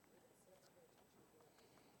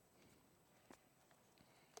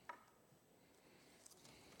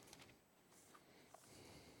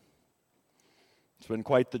It's been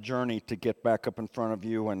quite the journey to get back up in front of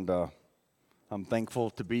you, and I'm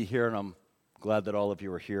thankful to be here, and I'm glad that all of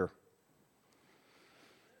you are here.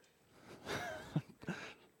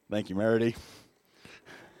 Thank you, Meredith.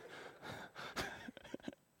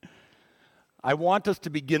 I want us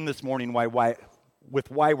to begin this morning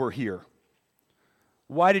with why we're here.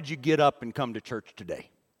 Why did you get up and come to church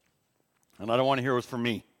today? And I don't want to hear it was for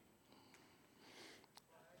me.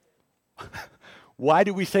 Why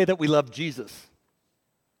do we say that we love Jesus?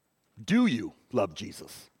 Do you love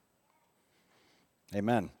Jesus?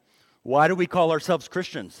 Amen. Why do we call ourselves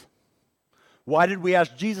Christians? Why did we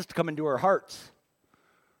ask Jesus to come into our hearts?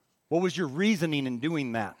 What was your reasoning in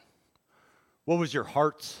doing that? What was your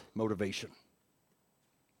heart's motivation?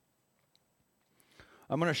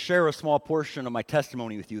 I'm going to share a small portion of my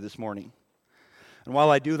testimony with you this morning. And while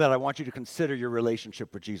I do that, I want you to consider your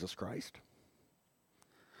relationship with Jesus Christ.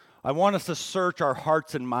 I want us to search our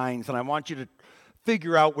hearts and minds, and I want you to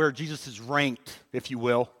figure out where Jesus is ranked, if you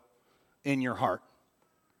will, in your heart.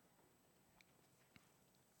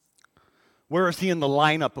 Where is he in the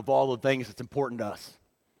lineup of all the things that's important to us?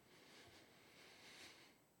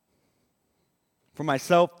 For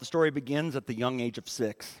myself, the story begins at the young age of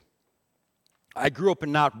 6. I grew up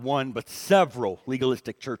in not one, but several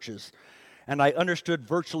legalistic churches, and I understood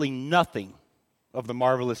virtually nothing of the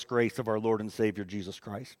marvelous grace of our Lord and Savior, Jesus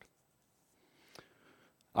Christ.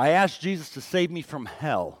 I asked Jesus to save me from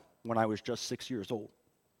hell when I was just 6 years old.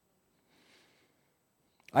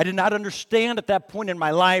 I did not understand at that point in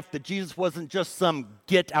my life that Jesus wasn't just some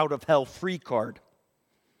get-out-of-hell-free card.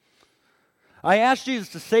 I asked Jesus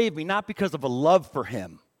to save me not because of a love for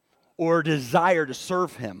him or a desire to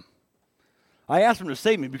serve him. I asked him to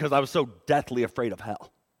save me because I was so deathly afraid of hell.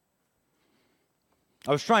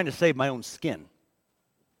 I was trying to save my own skin.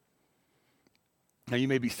 Now, you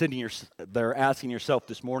may be sitting there asking yourself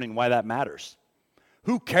this morning why that matters.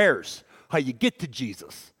 Who cares how you get to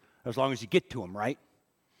Jesus as long as you get to him, right?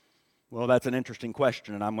 Well, that's an interesting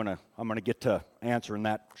question, and I'm gonna get to answering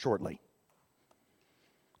that shortly.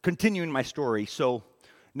 Continuing my story, so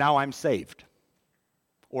now I'm saved,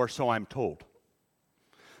 or so I'm told.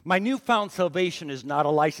 My newfound salvation is not a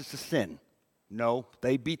license to sin. No,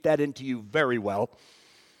 they beat that into you very well.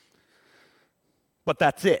 But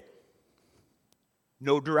that's it.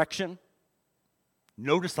 No direction,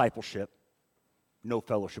 no discipleship, no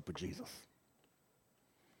fellowship with Jesus.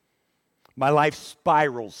 My life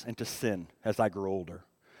spirals into sin as I grow older,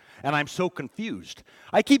 and I'm so confused.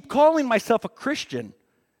 I keep calling myself a Christian,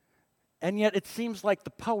 and yet it seems like the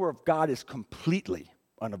power of God is completely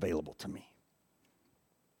unavailable to me.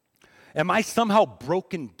 Am I somehow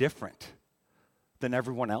broken different than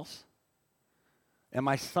everyone else? Am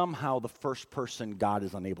I somehow the first person God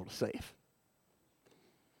is unable to save?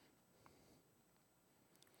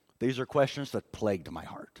 These are questions that plagued my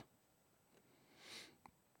heart.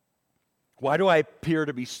 Why do I appear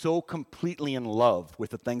to be so completely in love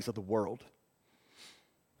with the things of the world,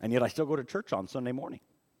 and yet I still go to church on Sunday morning?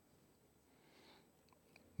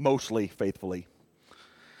 Mostly faithfully.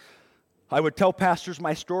 I would tell pastors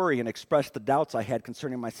my story and express the doubts I had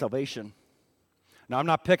concerning my salvation. Now, I'm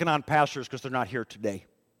not picking on pastors because they're not here today.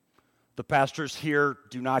 The pastors here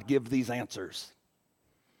do not give these answers.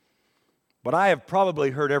 But I have probably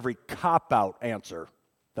heard every cop-out answer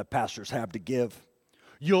that pastors have to give.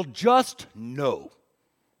 You'll just know,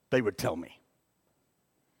 they would tell me.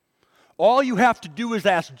 All you have to do is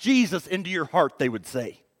ask Jesus into your heart, they would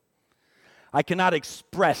say. I cannot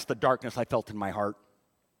express the darkness I felt in my heart.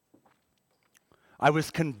 I was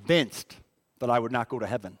convinced that I would not go to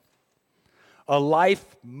heaven. A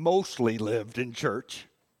life mostly lived in church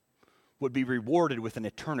would be rewarded with an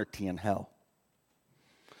eternity in hell.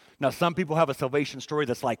 Now, some people have a salvation story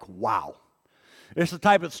that's like, wow. It's the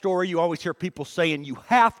type of story you always hear people saying, you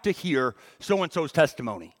have to hear so-and-so's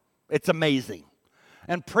testimony. It's amazing.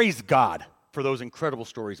 And praise God for those incredible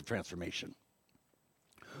stories of transformation.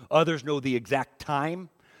 Others know the exact time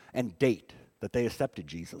and date that they accepted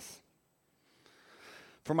Jesus.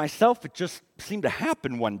 For myself, it just seemed to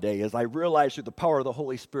happen one day as I realized through the power of the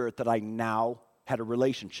Holy Spirit that I now had a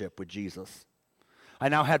relationship with Jesus. I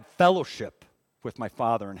now had fellowship with my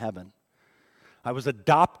Father in heaven. I was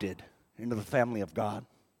adopted into the family of God.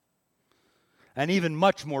 And even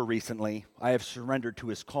much more recently, I have surrendered to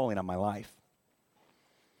his calling on my life.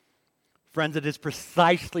 Friends, it is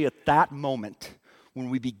precisely at that moment when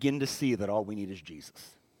we begin to see that all we need is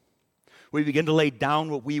Jesus. We begin to lay down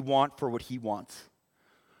what we want for what he wants.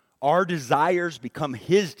 Our desires become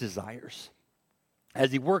his desires.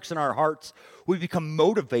 As he works in our hearts, we become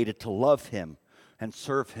motivated to love him and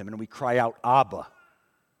serve him, and we cry out, Abba,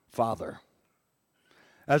 Father.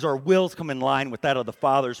 As our wills come in line with that of the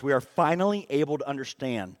Father's, we are finally able to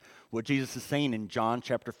understand what Jesus is saying in John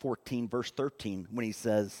chapter 14, verse 13, when he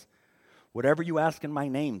says, "Whatever you ask in my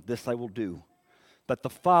name, this I will do, that the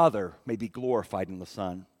Father may be glorified in the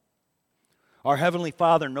Son." Our Heavenly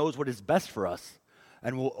Father knows what is best for us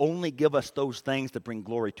and will only give us those things that bring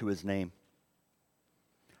glory to his name.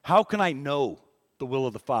 How can I know the will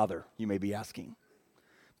of the Father, you may be asking?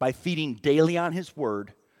 By feeding daily on his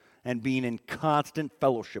word and being in constant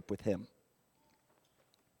fellowship with him.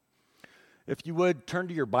 If you would, turn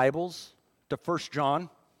to your Bibles to 1 John.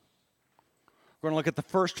 We're going to look at the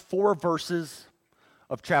first 4 verses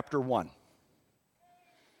of chapter 1.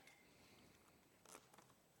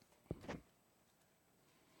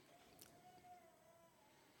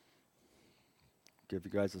 Give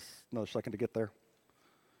you guys another second to get there.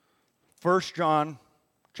 1 John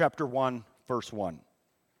chapter 1, verse 1.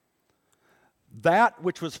 That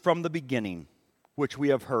which was from the beginning, which we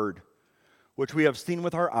have heard, which we have seen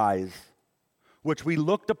with our eyes, which we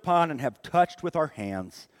looked upon and have touched with our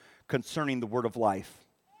hands, concerning the word of life.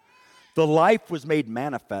 The life was made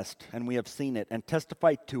manifest, and we have seen it, and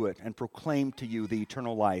testified to it, and proclaimed to you the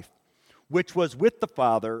eternal life, which was with the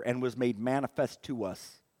Father, and was made manifest to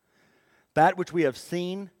us. That which we have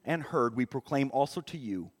seen and heard we proclaim also to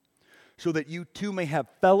you, so that you too may have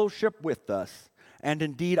fellowship with us. And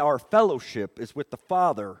indeed our fellowship is with the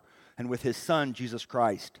Father and with his Son, Jesus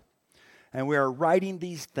Christ. And we are writing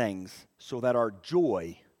these things so that our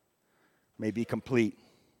joy may be complete.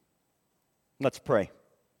 Let's pray.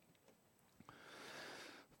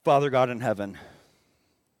 Father God in heaven,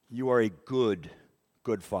 you are a good,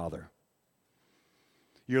 good Father.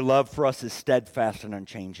 Your love for us is steadfast and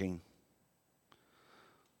unchanging.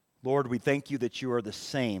 Lord, we thank you that you are the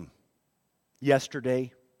same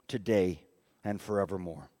yesterday, today, and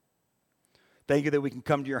forevermore. Thank you that we can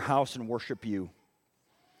come to your house and worship you.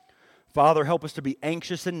 Father, help us to be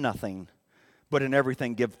anxious in nothing, but in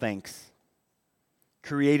everything give thanks.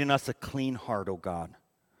 Create in us a clean heart, O God,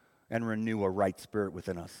 and renew a right spirit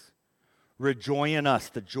within us. Rejoice in us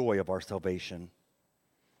the joy of our salvation.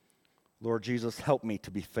 Lord Jesus, help me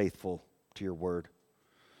to be faithful to your word.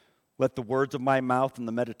 Let the words of my mouth and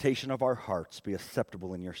the meditation of our hearts be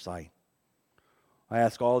acceptable in your sight. I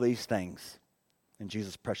ask all these things in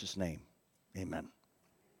Jesus' precious name, amen.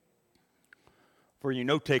 For you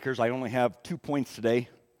note takers, I only have 2 points today,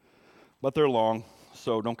 but they're long,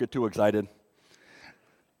 so don't get too excited.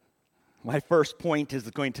 My first point is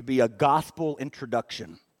going to be a gospel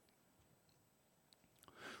introduction.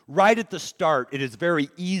 Right at the start, it is very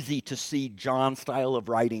easy to see John's style of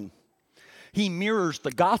writing. He mirrors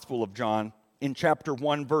the Gospel of John in chapter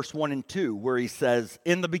 1, verse 1 and 2, where he says,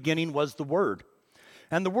 "In the beginning was the Word,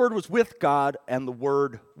 and the Word was with God, and the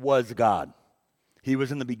Word was God." He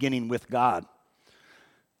was in the beginning with God.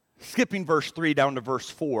 Skipping verse 3 down to verse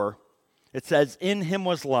 4, it says, "In him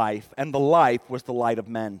was life, and the life was the light of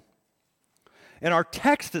men." In our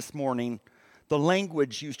text this morning, the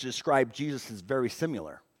language used to describe Jesus is very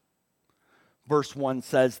similar. Verse 1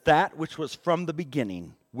 says, "That which was from the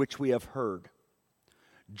beginning, which we have heard."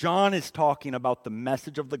 John is talking about the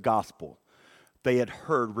message of the gospel they had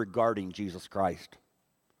heard regarding Jesus Christ.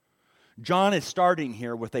 John is starting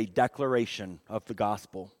here with a declaration of the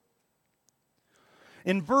gospel.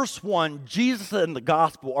 In verse 1, Jesus and the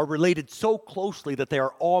gospel are related so closely that they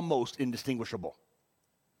are almost indistinguishable.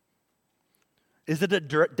 Is it a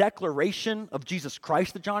declaration of Jesus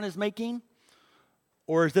Christ that John is making?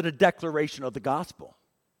 Or is it a declaration of the gospel?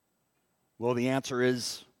 Well, the answer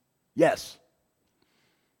is yes.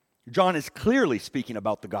 John is clearly speaking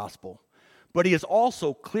about the gospel, but he is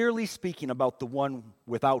also clearly speaking about the one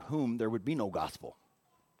without whom there would be no gospel.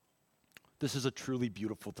 This is a truly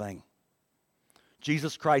beautiful thing.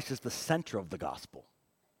 Jesus Christ is the center of the gospel.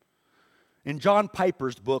 In John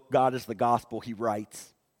Piper's book, God is the Gospel, he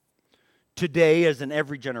writes, "Today, as in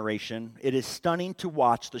every generation, it is stunning to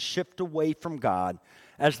watch the shift away from God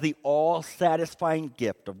as the all-satisfying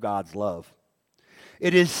gift of God's love.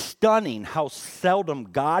 It is stunning how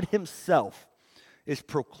seldom God himself is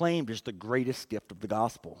proclaimed as the greatest gift of the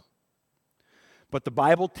gospel. But the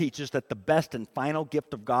Bible teaches that the best and final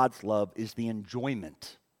gift of God's love is the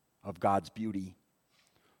enjoyment of God's beauty.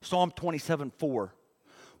 Psalm 27:4,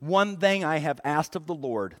 "One thing I have asked of the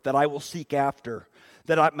Lord, that I will seek after,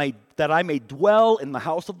 that I may dwell in the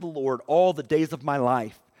house of the Lord all the days of my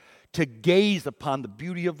life, to gaze upon the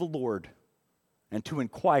beauty of the Lord and to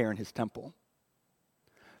inquire in his temple."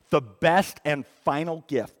 The best and final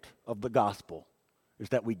gift of the gospel is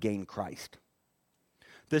that we gain Christ.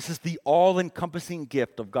 This is the all-encompassing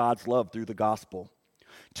gift of God's love through the gospel,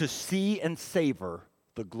 to see and savor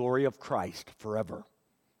the glory of Christ forever.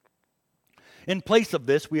 In place of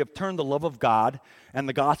this, we have turned the love of God and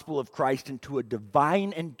the gospel of Christ into a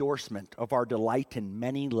divine endorsement of our delight in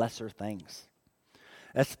many lesser things,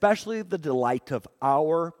 especially the delight of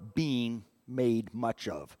our being made much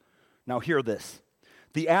of. Now hear this.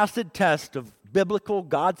 The acid test of biblical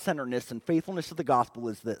God-centeredness and faithfulness to the gospel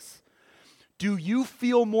is this. Do you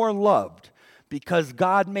feel more loved because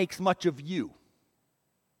God makes much of you?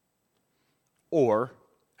 Or,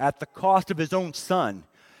 at the cost of his own son,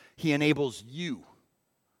 he enables you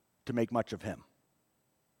to make much of him?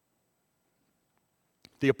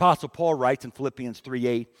 The Apostle Paul writes in Philippians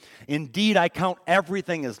 3:8, "Indeed, I count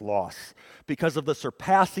everything as loss because of the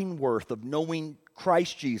surpassing worth of knowing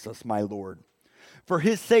Christ Jesus, my Lord. For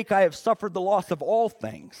his sake I have suffered the loss of all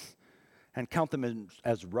things and count them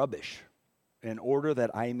as rubbish in order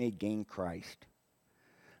that I may gain Christ."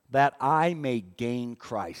 That I may gain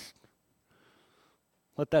Christ.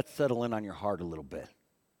 Let that settle in on your heart a little bit.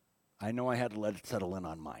 I know I had to let it settle in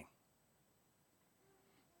on mine.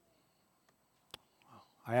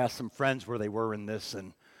 I asked some friends where they were in this,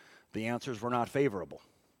 and the answers were not favorable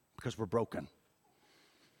because we're broken.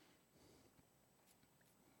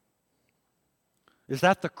 Is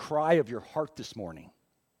that the cry of your heart this morning?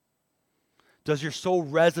 Does your soul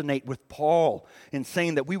resonate with Paul in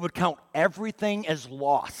saying that we would count everything as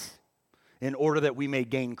loss in order that we may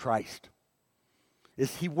gain Christ?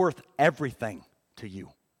 Is he worth everything to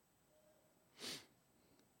you?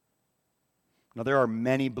 Now, there are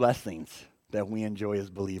many blessings that we enjoy as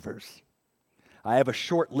believers. I have a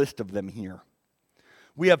short list of them here.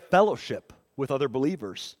 We have fellowship with other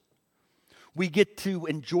believers. We get to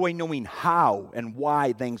enjoy knowing how and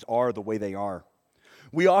why things are the way they are.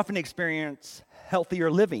 We often experience healthier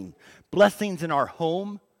living, blessings in our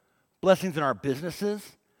home, blessings in our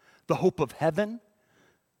businesses, the hope of heaven,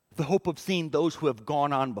 the hope of seeing those who have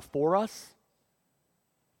gone on before us.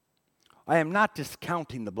 I am not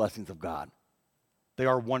discounting the blessings of God. They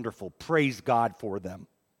are wonderful. Praise God for them.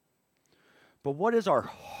 But what is our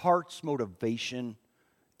heart's motivation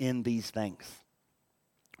in these things?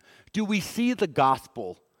 Do we see the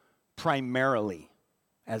gospel primarily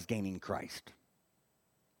as gaining Christ?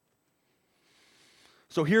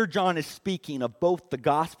 So here John is speaking of both the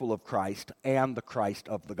gospel of Christ and the Christ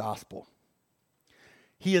of the gospel.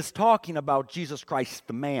 He is talking about Jesus Christ,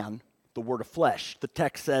 the man, the word of flesh. The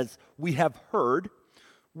text says, "We have heard,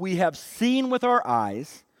 we have seen with our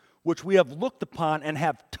eyes, which we have looked upon and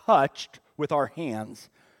have touched with our hands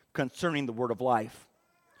concerning the word of life."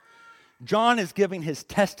 John is giving his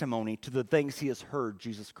testimony to the things he has heard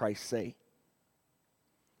Jesus Christ say.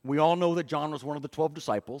 We all know that John was one of the 12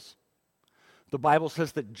 disciples. The Bible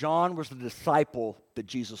says that John was the disciple that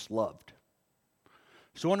Jesus loved.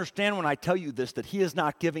 So understand when I tell you this that he is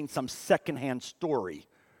not giving some secondhand story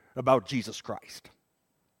about Jesus Christ.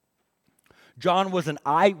 John was an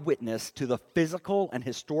eyewitness to the physical and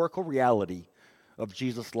historical reality of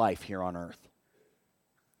Jesus' life here on earth.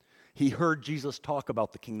 He heard Jesus talk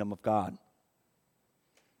about the kingdom of God.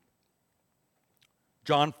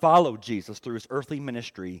 John followed Jesus through his earthly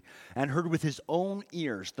ministry and heard with his own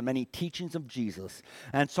ears the many teachings of Jesus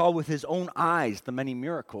and saw with his own eyes the many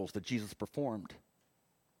miracles that Jesus performed.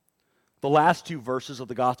 The last two verses of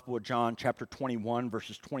the Gospel of John, chapter 21,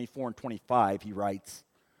 verses 24 and 25, he writes,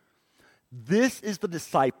 "This is the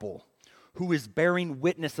disciple who is bearing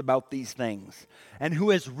witness about these things and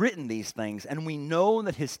who has written these things, and we know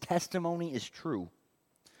that his testimony is true.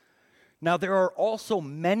 Now there are also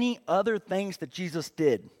many other things that Jesus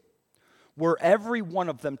did. Were every one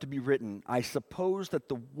of them to be written, I suppose that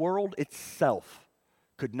the world itself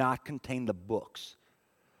could not contain the books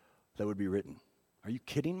that would be written." Are you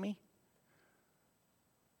kidding me?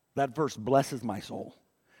 That verse blesses my soul.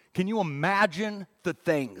 Can you imagine the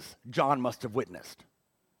things John must have witnessed?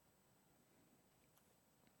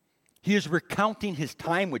 He is recounting his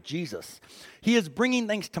time with Jesus. He is bringing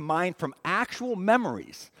things to mind from actual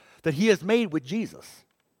memories that he has made with Jesus.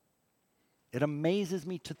 It amazes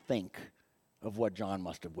me to think of what John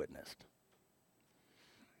must have witnessed.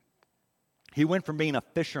 He went from being a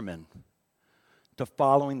fisherman to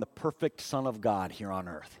following the perfect Son of God here on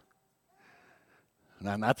earth.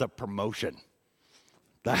 And that's a promotion.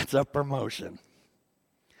 That's a promotion.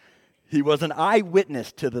 He was an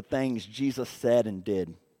eyewitness to the things Jesus said and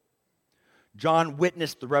did. John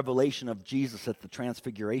witnessed the revelation of Jesus at the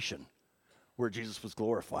Transfiguration, where Jesus was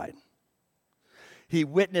glorified. He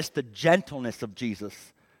witnessed the gentleness of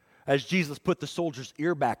Jesus as Jesus put the soldier's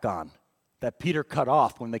ear back on that Peter cut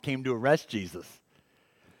off when they came to arrest Jesus.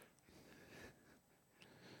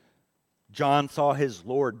 John saw his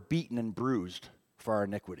Lord beaten and bruised for our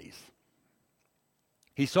iniquities.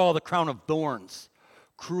 He saw the crown of thorns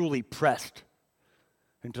cruelly pressed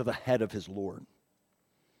into the head of his Lord.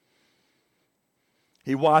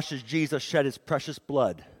 He watched as Jesus shed his precious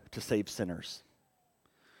blood to save sinners.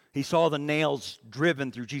 He saw the nails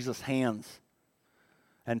driven through Jesus' hands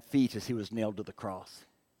and feet as he was nailed to the cross.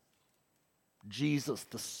 Jesus,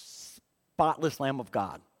 the spotless Lamb of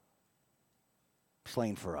God,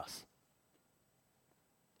 slain for us.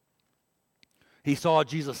 He saw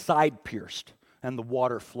Jesus' side pierced and the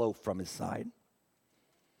water flow from his side.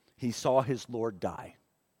 He saw his Lord die.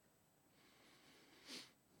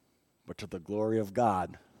 But to the glory of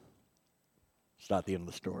God, it's not the end of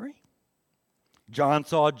the story. John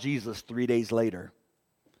saw Jesus 3 days later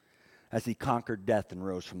as he conquered death and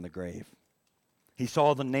rose from the grave. He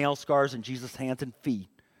saw the nail scars in Jesus' hands and feet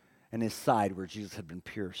and his side where Jesus had been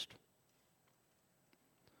pierced.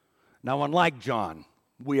 Now, unlike John,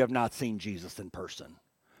 we have not seen Jesus in person,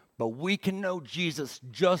 but we can know Jesus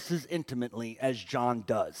just as intimately as John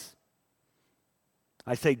does.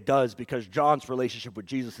 I say does because John's relationship with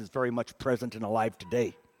Jesus is very much present and alive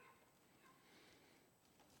today.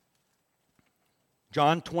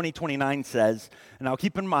 John 20:29 says, and now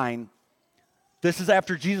keep in mind, this is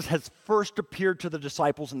after Jesus has first appeared to the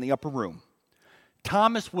disciples in the upper room.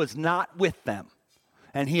 Thomas was not with them,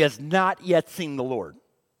 and he has not yet seen the Lord.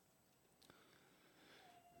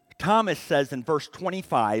 Thomas says in verse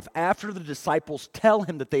 25, after the disciples tell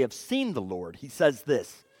him that they have seen the Lord, he says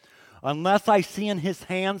this, unless I see in his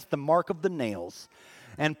hands the mark of the nails,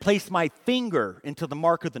 and place my finger into the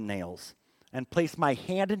mark of the nails, and place my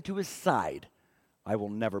hand into his side, I will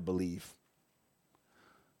never believe.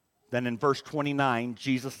 Then in verse 29,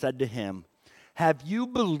 Jesus said to him, have you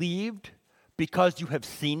believed because you have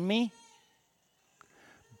seen me?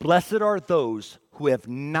 Blessed are those who have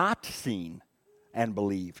not seen and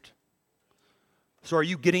believed. So are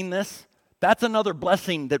you getting this? That's another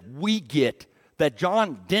blessing that we get that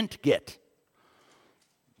John didn't get.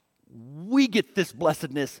 We get this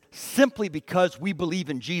blessedness simply because we believe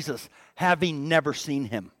in Jesus, having never seen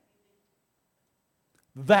him.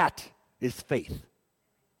 That is faith.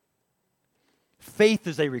 Faith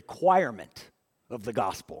is a requirement of the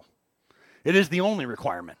gospel. It is the only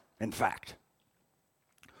requirement, in fact.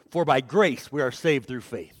 For by grace we are saved through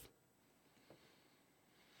faith.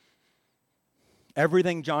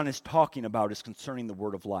 Everything John is talking about is concerning the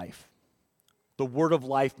word of life. The word of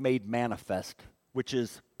life made manifest, which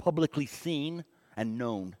is publicly seen and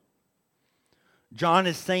known. John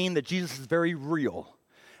is saying that Jesus is very real,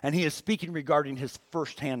 and he is speaking regarding his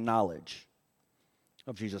firsthand knowledge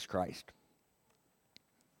of Jesus Christ.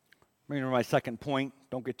 Bringing to my second point.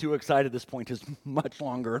 Don't get too excited. This point is much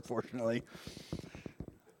longer, unfortunately.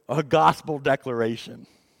 A gospel declaration.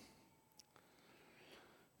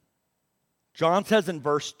 John says in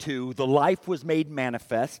verse 2, the life was made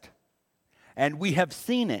manifest, and we have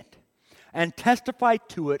seen it, and testified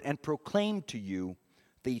to it, and proclaimed to you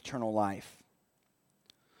the eternal life.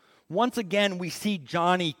 Once again, we see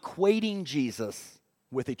John equating Jesus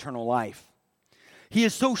with eternal life. He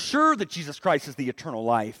is so sure that Jesus Christ is the eternal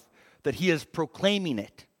life that he is proclaiming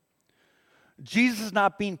it. Jesus is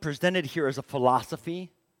not being presented here as a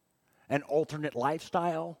philosophy, an alternate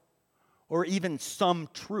lifestyle, or even some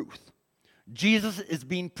truth. Jesus is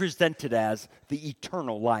being presented as the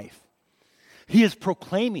eternal life. He is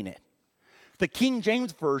proclaiming it. The King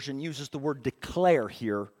James Version uses the word declare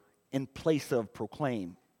here in place of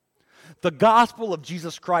proclaim. The gospel of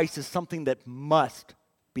Jesus Christ is something that must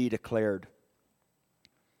be declared.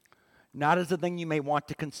 Not as a thing you may want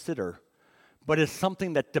to consider, but as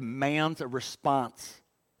something that demands a response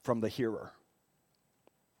from the hearer.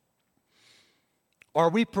 Are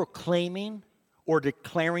we proclaiming or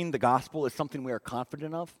declaring the gospel as something we are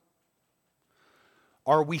confident of?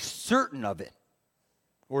 Are we certain of it,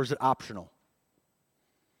 or is it optional?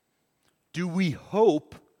 Do we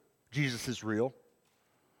hope Jesus is real,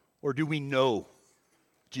 or do we know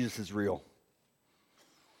Jesus is real?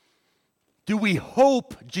 Do we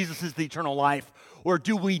hope Jesus is the eternal life, or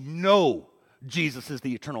do we know Jesus is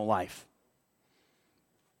the eternal life?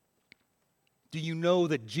 Do you know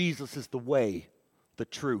that Jesus is the way, the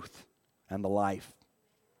truth, and the life?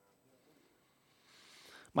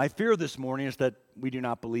 My fear this morning is that we do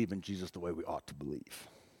not believe in Jesus the way we ought to believe.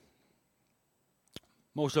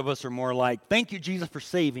 Most of us are more like, thank you, Jesus, for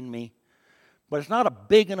saving me, but it's not a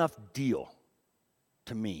big enough deal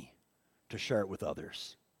to me to share it with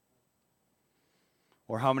others.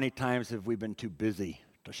 Or how many times have we been too busy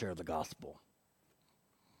to share the gospel?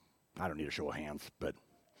 I don't need a show of hands, but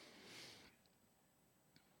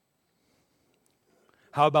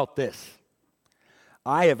how about this?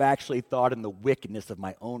 I have actually thought in the wickedness of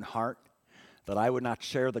my own heart that I would not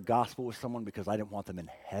share the gospel with someone because I didn't want them in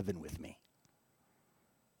heaven with me.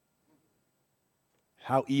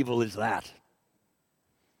 How evil is that?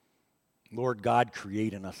 Lord God,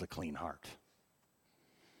 create in us a clean heart.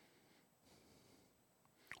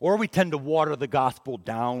 Or we tend to water the gospel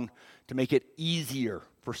down to make it easier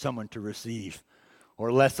for someone to receive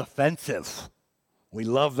or less offensive. We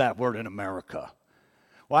love that word in America.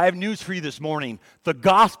 Well, I have news for you this morning. The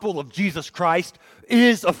gospel of Jesus Christ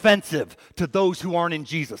is offensive to those who aren't in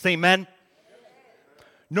Jesus. Amen?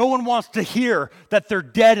 No one wants to hear that they're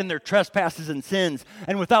dead in their trespasses and sins,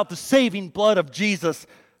 and without the saving blood of Jesus,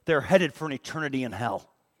 they're headed for an eternity in hell.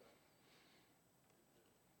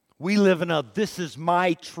 We live in a this is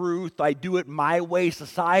my truth, I do it my way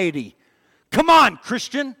society. Come on,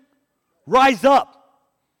 Christian, rise up.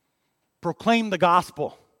 Proclaim the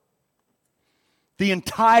gospel. The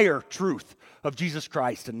entire truth of Jesus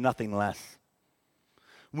Christ and nothing less.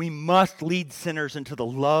 We must lead sinners into the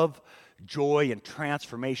love, joy, and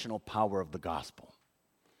transformational power of the gospel.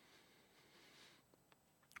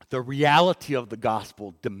 The reality of the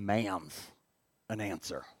gospel demands an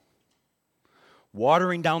answer.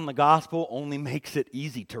 Watering down the gospel only makes it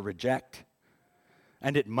easy to reject,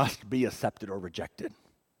 and it must be accepted or rejected.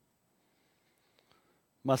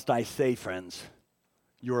 Must I say, friends,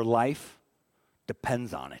 your life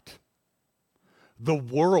depends on it. The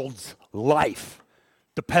world's life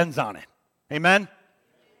depends on it. Amen?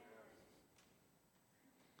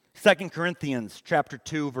 2 Corinthians chapter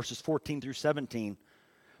 2, verses 14 through 17.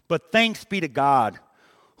 But thanks be to God,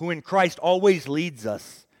 who in Christ always leads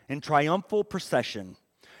us in triumphal procession,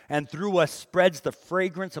 and through us spreads the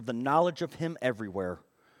fragrance of the knowledge of him everywhere.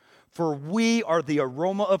 For we are the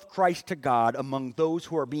aroma of Christ to God among those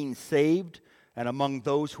who are being saved and among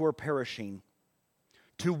those who are perishing.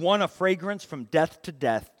 To one a fragrance from death to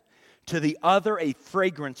death, to the other a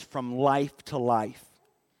fragrance from life to life.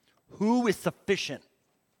 Who is sufficient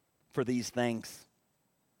for these things?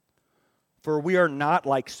 For we are not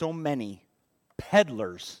like so many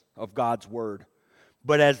peddlers of God's word,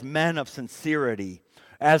 but as men of sincerity,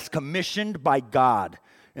 as commissioned by God,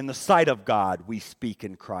 in the sight of God, we speak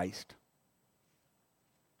in Christ.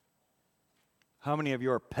 How many of you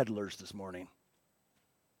are peddlers this morning?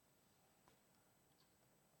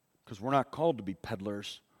 Because we're not called to be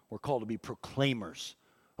peddlers. We're called to be proclaimers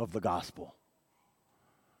of the gospel.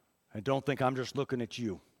 And don't think I'm just looking at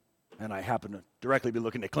you. And I happen to directly be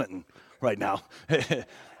looking at Clinton right now. It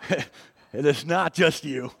is not just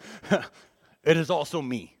you. It is also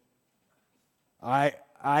me. I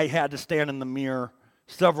had to stand in the mirror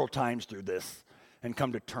several times through this and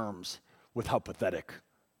come to terms with how pathetic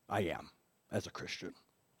I am as a Christian.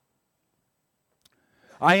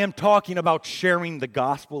 I am talking about sharing the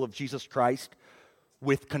gospel of Jesus Christ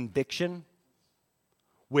with conviction,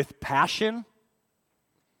 with passion,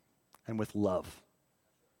 and with love.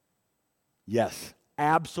 Yes,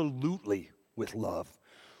 absolutely with love.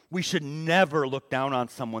 We should never look down on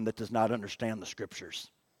someone that does not understand the scriptures.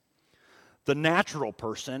 The natural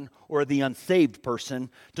person or the unsaved person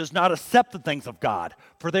does not accept the things of God,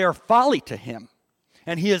 for they are folly to him,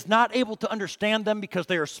 and he is not able to understand them because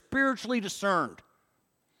they are spiritually discerned.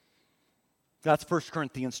 That's 1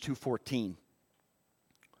 Corinthians 2:14.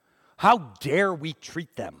 How dare we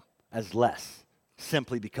treat them as less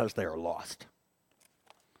simply because they are lost?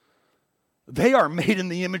 They are made in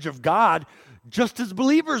the image of God just as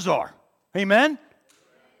believers are. Amen?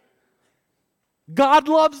 God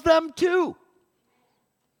loves them too.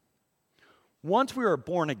 Once we are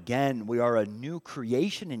born again, we are a new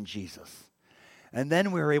creation in Jesus. And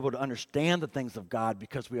then we are able to understand the things of God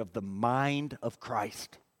because we have the mind of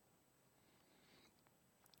Christ.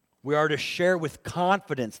 We are to share with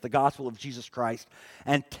confidence the gospel of Jesus Christ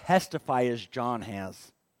and testify as John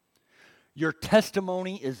has. Your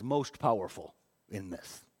testimony is most powerful in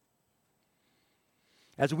this.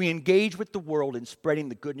 As we engage with the world in spreading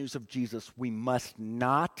the good news of Jesus, we must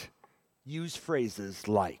not use phrases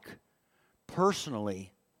like,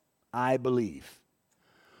 personally, I believe.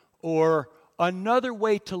 Or another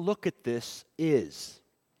way to look at this is,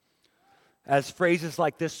 as phrases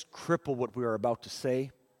like this cripple what we are about to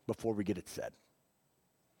say before we get it said.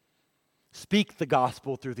 Speak the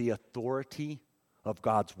gospel through the authority of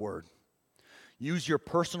God's word. Use your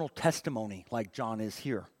personal testimony like John is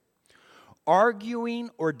here. Arguing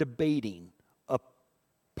or debating a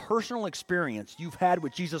personal experience you've had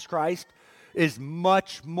with Jesus Christ is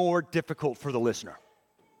much more difficult for the listener.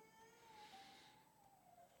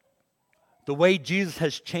 The way Jesus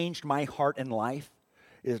has changed my heart and life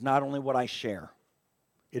is not only what I share,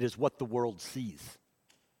 it is what the world sees.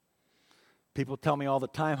 People tell me all the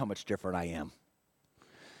time how much different I am.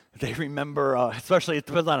 They remember, especially it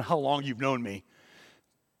depends on how long you've known me,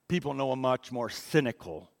 people know a much more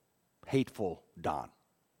cynical, hateful Don.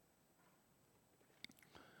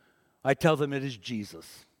 I tell them it is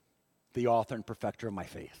Jesus, the author and perfecter of my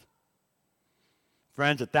faith.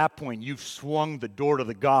 Friends, at that point, you've swung the door to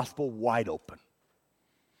the gospel wide open.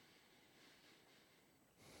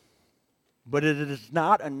 But it is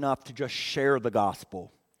not enough to just share the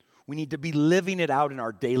gospel. We need to be living it out in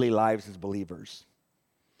our daily lives as believers.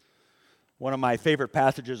 One of my favorite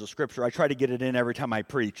passages of Scripture, I try to get it in every time I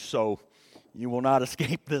preach, so you will not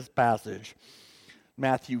escape this passage.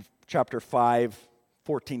 Matthew chapter 5,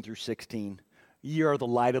 14 through 16. Ye are the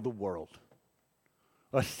light of the world.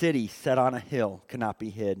 A city set on a hill cannot be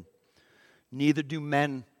hid. Neither do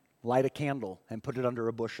men light a candle and put it under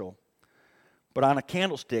a bushel, but on a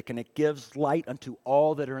candlestick, and it gives light unto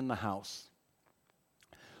all that are in the house.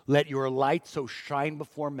 Let your light so shine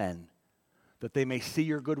before men that they may see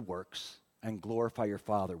your good works and glorify your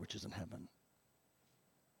Father which is in heaven.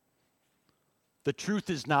 The truth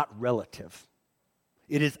is not relative.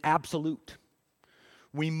 It is absolute.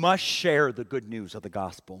 We must share the good news of the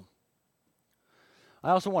gospel. I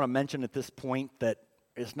also want to mention at this point that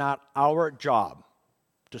it's not our job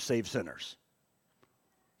to save sinners.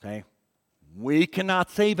 Okay? We cannot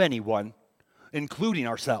save anyone, including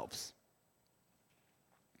ourselves.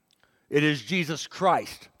 It is Jesus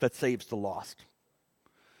Christ that saves the lost.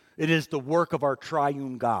 It is the work of our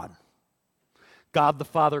triune God. God the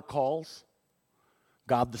Father calls.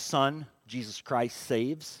 God the Son, Jesus Christ,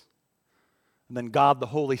 saves. And then God the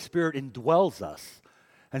Holy Spirit indwells us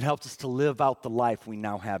and helps us to live out the life we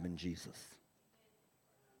now have in Jesus.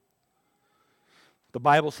 The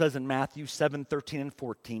Bible says in Matthew 7, 13 and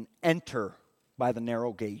 14, enter by the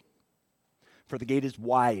narrow gate, for the gate is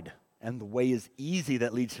wide and the way is easy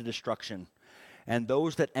that leads to destruction, and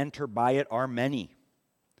those that enter by it are many.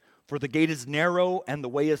 For the gate is narrow and the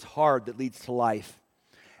way is hard that leads to life,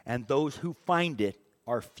 and those who find it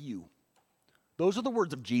are few. Those are the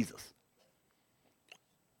words of Jesus.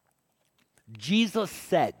 Jesus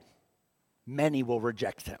said, many will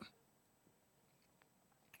reject him.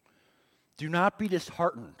 Do not be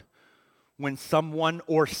disheartened when someone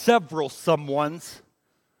or several someones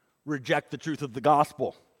reject the truth of the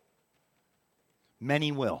gospel.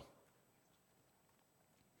 Many will.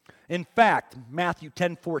 In fact, Matthew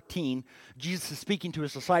 10:14, Jesus is speaking to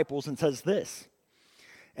his disciples and says this,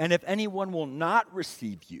 and if anyone will not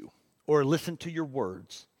receive you or listen to your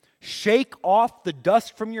words, shake off the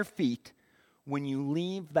dust from your feet when you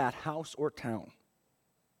leave that house or town.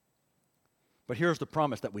 But here's the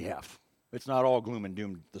promise that we have. It's not all gloom and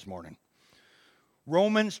doom this morning.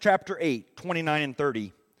 Romans chapter 8, 29 and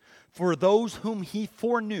 30. For those whom he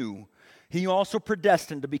foreknew, he also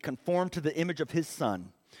predestined to be conformed to the image of his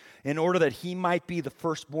Son, in order that he might be the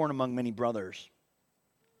firstborn among many brothers.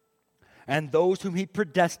 And those whom he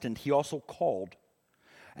predestined, he also called.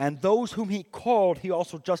 And those whom he called, he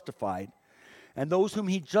also justified. And those whom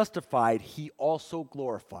he justified, he also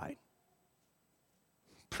glorified.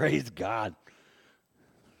 Praise God.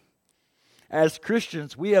 As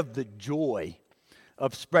Christians, we have the joy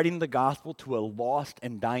of spreading the gospel to a lost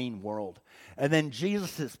and dying world. And then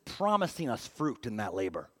Jesus is promising us fruit in that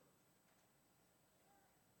labor.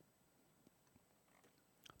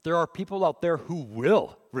 There are people out there who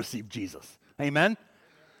will receive Jesus. Amen?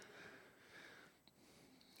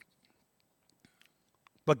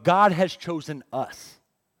 But God has chosen us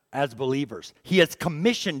as believers. He has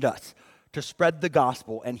commissioned us to spread the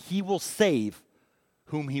gospel, and he will save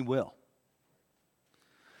whom he will.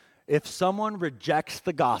 If someone rejects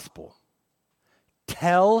the gospel,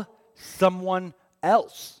 tell someone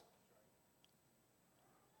else.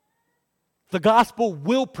 The gospel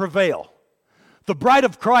will prevail. The bride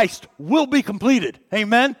of Christ will be completed.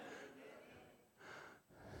 Amen?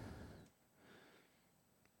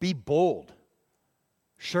 Be bold.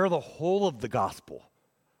 Share the whole of the gospel.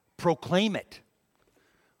 Proclaim it.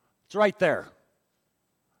 It's right there.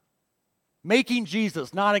 Making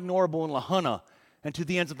Jesus not ignorable in Lahana and to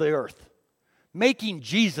the ends of the earth. Making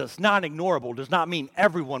Jesus not ignorable does not mean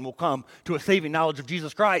everyone will come to a saving knowledge of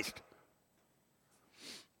Jesus Christ.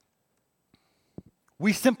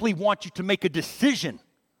 We simply want you to make a decision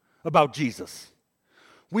about Jesus.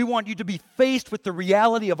 We want you to be faced with the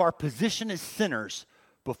reality of our position as sinners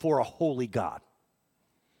before a holy God.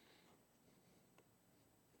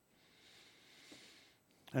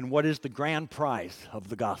 And what is the grand prize of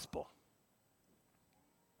the gospel?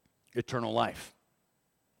 Eternal life.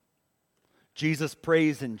 Jesus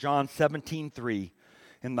prays in John 17:3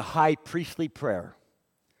 in the high priestly prayer.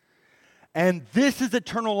 And this is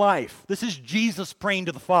eternal life. This is Jesus praying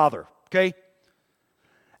to the Father, okay?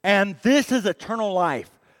 And this is eternal life,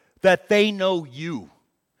 that they know you,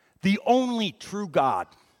 the only true God,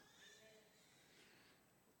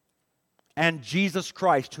 and Jesus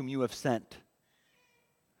Christ whom you have sent.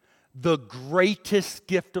 The greatest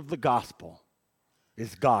gift of the gospel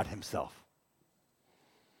is God himself.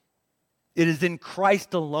 It is in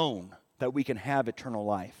Christ alone that we can have eternal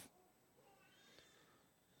life.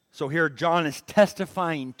 So here John is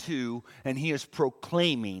testifying to, and he is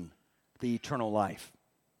proclaiming the eternal life.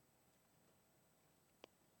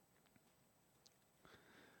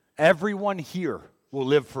 Everyone here will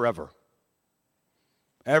live forever.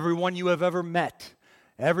 Everyone you have ever met,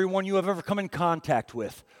 everyone you have ever come in contact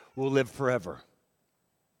with will live forever.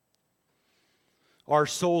 Our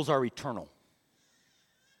souls are eternal.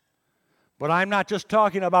 But I'm not just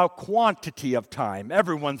talking about quantity of time.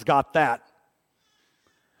 Everyone's got that.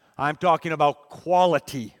 I'm talking about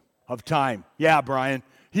quality of time. Yeah, Brian,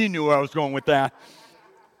 he knew where I was going with that.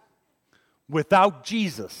 Without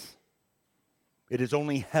Jesus, it is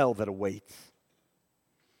only hell that awaits.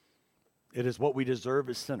 It is what we deserve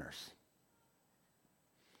as sinners.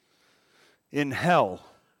 In hell,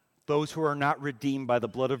 those who are not redeemed by the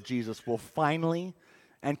blood of Jesus will finally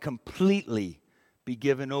and completely be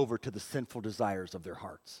given over to the sinful desires of their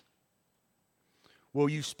hearts. Will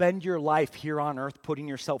you spend your life here on earth putting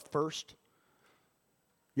yourself first,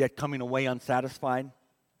 yet coming away unsatisfied?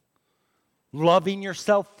 Loving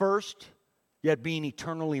yourself first, yet being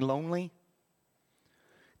eternally lonely?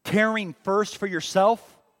 Caring first for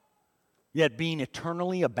yourself, yet being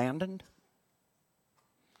eternally abandoned?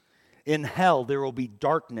 In hell, there will be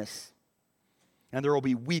darkness, and there will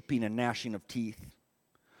be weeping and gnashing of teeth.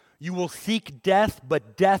 You will seek death,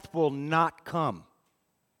 but death will not come.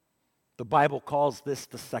 The Bible calls this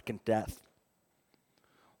the second death.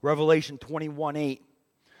 Revelation 21:8.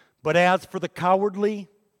 But as for the cowardly,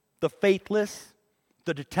 the faithless,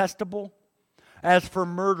 the detestable, as for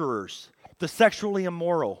murderers, the sexually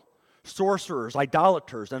immoral, sorcerers,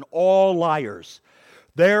 idolaters, and all liars,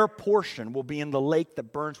 their portion will be in the lake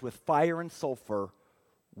that burns with fire and sulfur,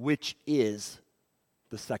 which is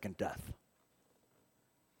the second death.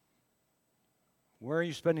 Where are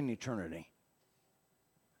you spending eternity?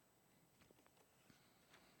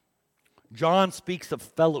 John speaks of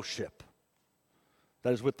fellowship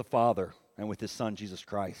that is with the Father and with his Son, Jesus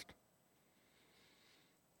Christ.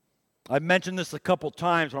 I've mentioned this a couple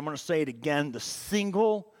times, but I'm going to say it again. The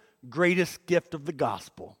single greatest gift of the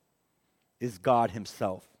gospel is God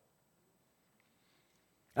himself.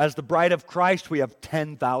 As the bride of Christ, we have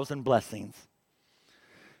 10,000 blessings.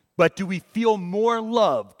 But do we feel more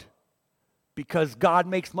loved because God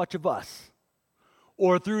makes much of us?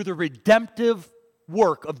 Or through the redemptive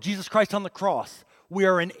work of Jesus Christ on the cross, we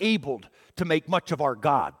are enabled to make much of our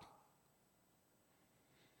God?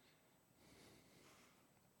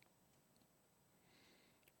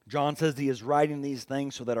 John says he is writing these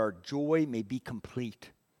things so that our joy may be complete.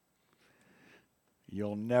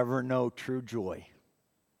 You'll never know true joy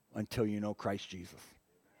until you know Christ Jesus.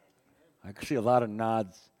 I can see a lot of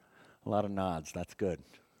nods. That's good.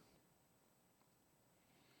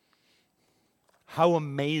 How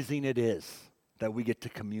amazing it is that we get to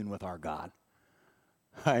commune with our God.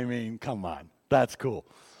 I mean, come on. That's cool.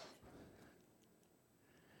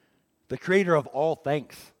 The creator of all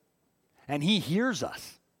things. And he hears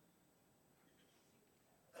us.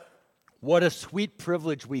 What a sweet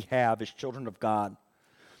privilege we have as children of God,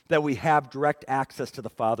 that we have direct access to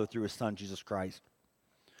the Father through his Son, Jesus Christ.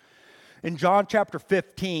 In John chapter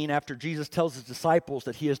 15, after Jesus tells his disciples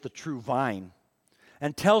that he is the true vine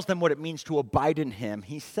and tells them what it means to abide in him,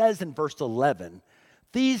 he says in verse 11,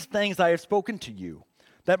 "These things I have spoken to you,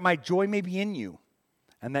 that my joy may be in you,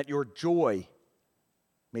 and that your joy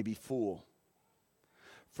may be full."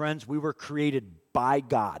 Friends, we were created by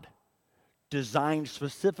God, designed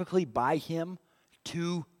specifically by him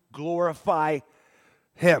to glorify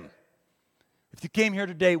him. If you came here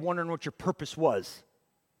today wondering what your purpose was,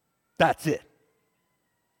 that's it.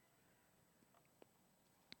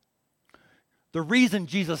 The reason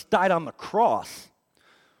Jesus died on the cross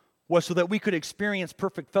was so that we could experience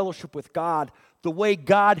perfect fellowship with God the way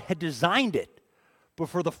God had designed it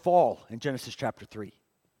before the fall in Genesis chapter 3.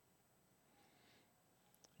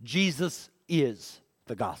 Jesus is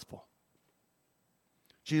the gospel.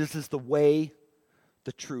 Jesus is the way,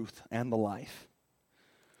 the truth, and the life.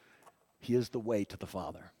 He is the way to the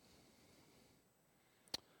Father.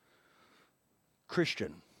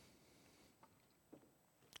 Christian,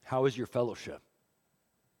 how is your fellowship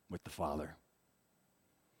with the Father?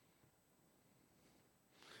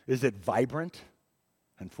 Is it vibrant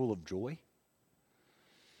and full of joy?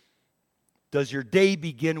 Does your day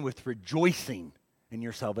begin with rejoicing in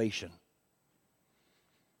your salvation?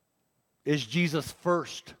 Is Jesus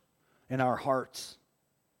first in our hearts?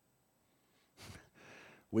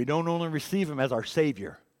 We don't only receive him as our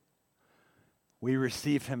Savior, we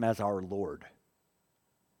receive him as our Lord.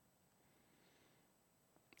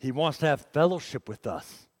 He wants to have fellowship with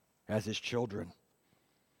us as his children.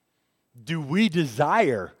 Do we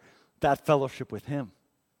desire that fellowship with him?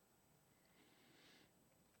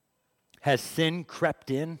 Has sin crept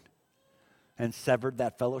in and severed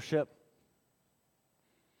that fellowship?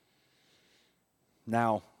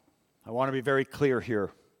 Now, I want to be very clear here.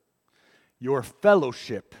 Your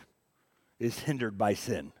fellowship is hindered by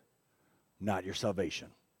sin, not your salvation.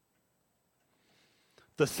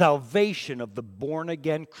 The salvation of the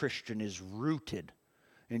born-again Christian is rooted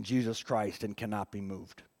in Jesus Christ and cannot be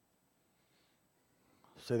moved.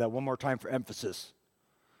 I'll say that one more time for emphasis.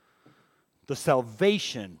 The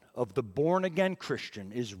salvation of the born-again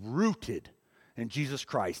Christian is rooted in Jesus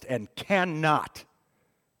Christ and cannot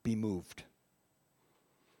be moved.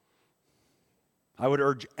 I would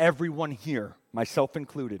urge everyone here, myself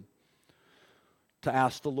included, to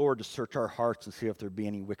ask the Lord to search our hearts and see if there be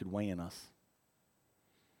any wicked way in us.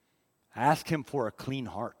 Ask him for a clean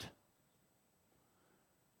heart.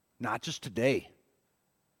 Not just today,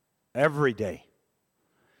 every day.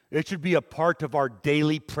 It should be a part of our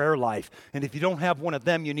daily prayer life. And if you don't have one of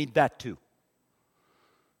them, you need that too.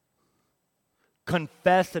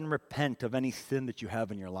 Confess and repent of any sin that you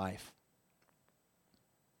have in your life.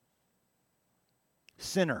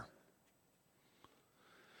 Sinner,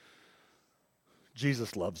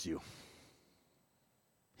 Jesus loves you.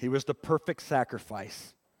 He was the perfect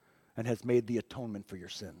sacrifice and has made the atonement for your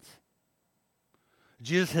sins.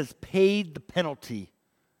 Jesus has paid the penalty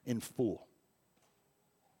in full.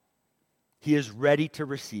 He is ready to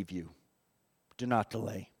receive you. Do not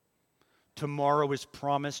delay. Tomorrow is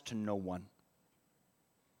promised to no one.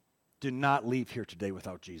 Do not leave here today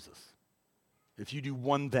without Jesus. If you do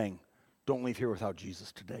one thing, don't leave here without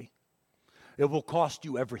Jesus today. It will cost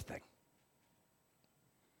you everything.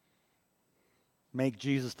 Make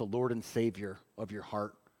Jesus the Lord and Savior of your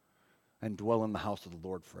heart and dwell in the house of the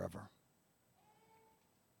Lord forever.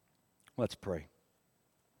 Let's pray.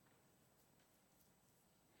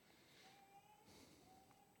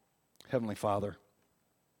 Heavenly Father,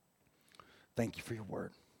 thank you for your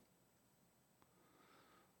word.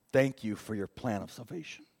 Thank you for your plan of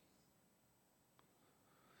salvation.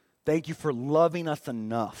 Thank you for loving us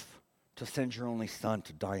enough to send your only Son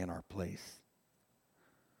to die in our place.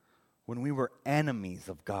 When we were enemies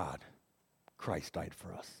of God, Christ died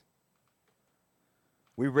for us.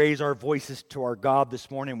 We raise our voices to our God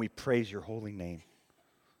this morning and we praise your holy name.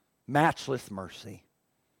 Matchless mercy,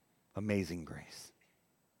 amazing grace.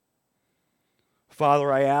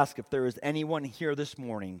 Father, I ask if there is anyone here this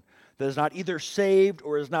morning that is not either saved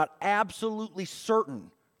or is not absolutely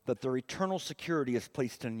certain that their eternal security is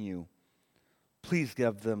placed in you, please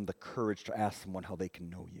give them the courage to ask someone how they can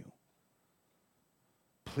know you.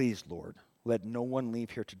 Please, Lord, let no one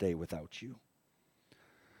leave here today without you.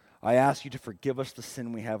 I ask you to forgive us the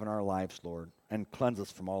sin we have in our lives, Lord, and cleanse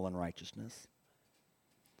us from all unrighteousness.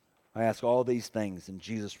 I ask all these things in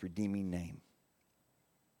Jesus' redeeming name.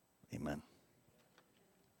 Amen.